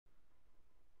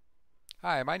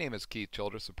Hi, my name is Keith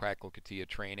Childress of Practical CATIA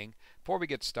Training. Before we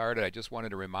get started, I just wanted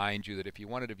to remind you that if you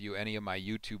wanted to view any of my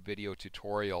YouTube video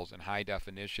tutorials in high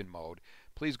definition mode,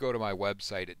 please go to my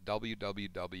website at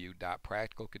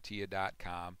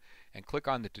www.practicalcatia.com and click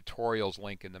on the tutorials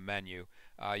link in the menu.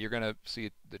 You're going to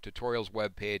see the tutorials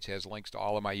webpage has links to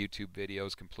all of my YouTube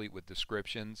videos complete with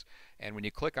descriptions, and when you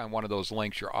click on one of those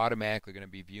links, you're automatically going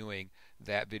to be viewing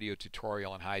that video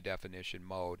tutorial in high definition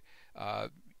mode.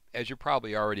 As you're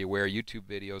probably already aware, YouTube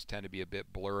videos tend to be a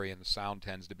bit blurry and the sound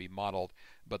tends to be muddled,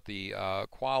 but the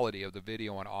quality of the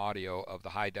video and audio of the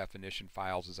high definition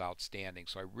files is outstanding,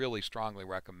 so I really strongly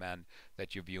recommend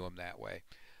that you view them that way.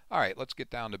 Alright, let's get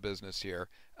down to business here.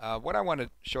 What I want to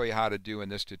show you how to do in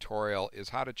this tutorial is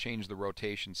how to change the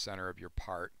rotation center of your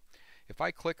part. If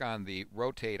I click on the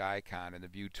rotate icon in the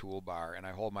view toolbar and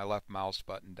I hold my left mouse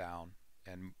button down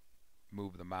and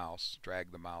move the mouse,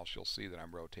 drag the mouse, you'll see that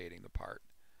I'm rotating the part.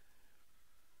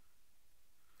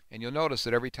 And you'll notice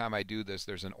that every time I do this,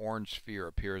 there's an orange sphere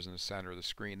appears in the center of the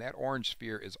screen. That orange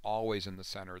sphere is always in the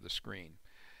center of the screen.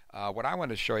 What I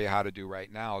want to show you how to do right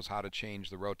now is how to change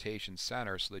the rotation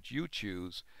center so that you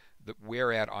choose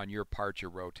where at on your part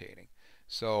you're rotating.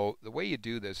 So the way you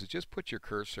do this is just put your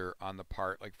cursor on the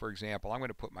part. Like for example, I'm going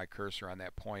to put my cursor on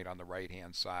that point on the right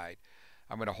hand side.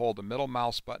 I'm going to hold the middle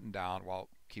mouse button down while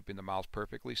keeping the mouse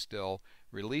perfectly still,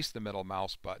 release the middle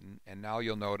mouse button, and now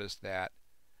you'll notice that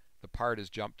the part has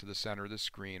jumped to the center of the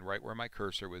screen right where my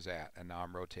cursor was at, and now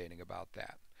I'm rotating about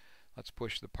that. Let's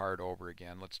push the part over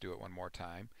again. Let's do it one more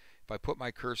time. If I put my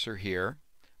cursor here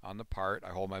on the part,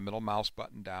 I hold my middle mouse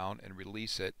button down and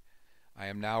release it, I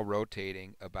am now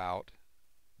rotating about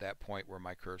that point where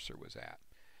my cursor was at.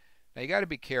 Now you got to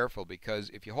be careful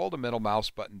because if you hold the middle mouse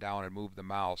button down and move the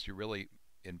mouse, you're really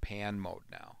in pan mode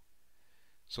now.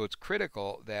 So it's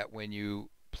critical that when you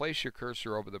place your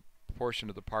cursor over the portion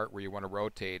of the part where you want to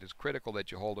rotate, it's critical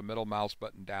that you hold the middle mouse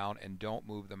button down and don't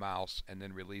move the mouse and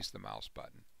then release the mouse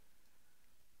button.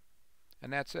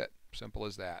 And that's it. Simple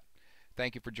as that.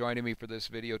 Thank you for joining me for this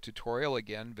video tutorial.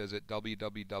 Again, visit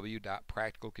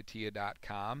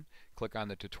www.practicalcatia.com. Click on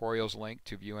the tutorials link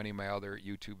to view any of my other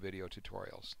YouTube video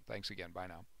tutorials. Thanks again. Bye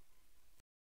now.